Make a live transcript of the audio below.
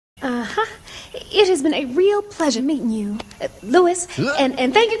It has been a real pleasure meeting you, Louis,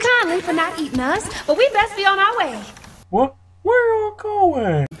 and thank you kindly for not eating us, but we best be on our way. What? Where y'all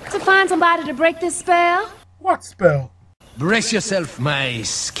going? To find somebody to break this spell. What spell? Brace yourself, my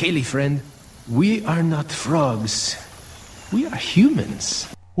scaly friend. We are not frogs. We are humans.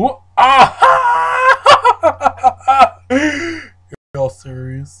 What? Ah! Y'all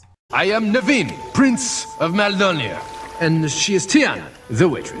serious? I am Naveen, Prince of Maldonia, and she is Tiana, the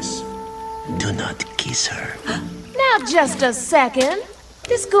waitress. Do not kiss her. Now, just a second.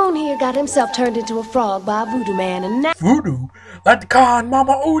 This goon here got himself turned into a frog by a voodoo man, and now... Voodoo? Like the kind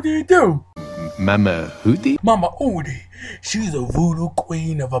Mama Odie do? Mama Hootie? Mama Odie, she's a voodoo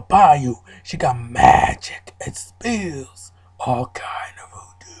queen of a bayou. She got magic and spells, all kind of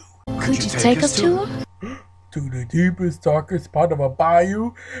voodoo. Could you take us to her? To the deepest, darkest part of a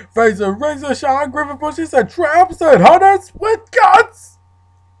bayou, face a razor shine griffin bushes and traps and hunters with guns?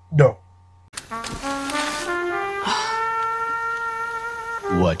 No.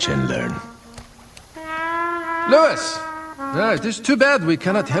 Watch and learn. Louis! It is too bad we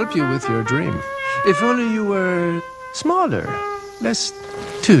cannot help you with your dream. If only you were smaller, less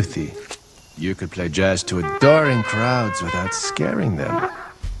toothy. You could play jazz to adoring crowds without scaring them.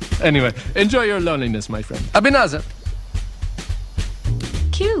 Anyway, enjoy your loneliness, my friend. Abinaza.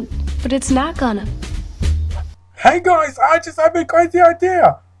 Cute, but it's not gonna. Hey guys, I just had a crazy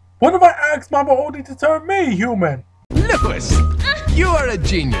idea. What if I ask Mama Odie to turn me human? Louis, you are a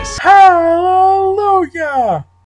genius. Hallelujah!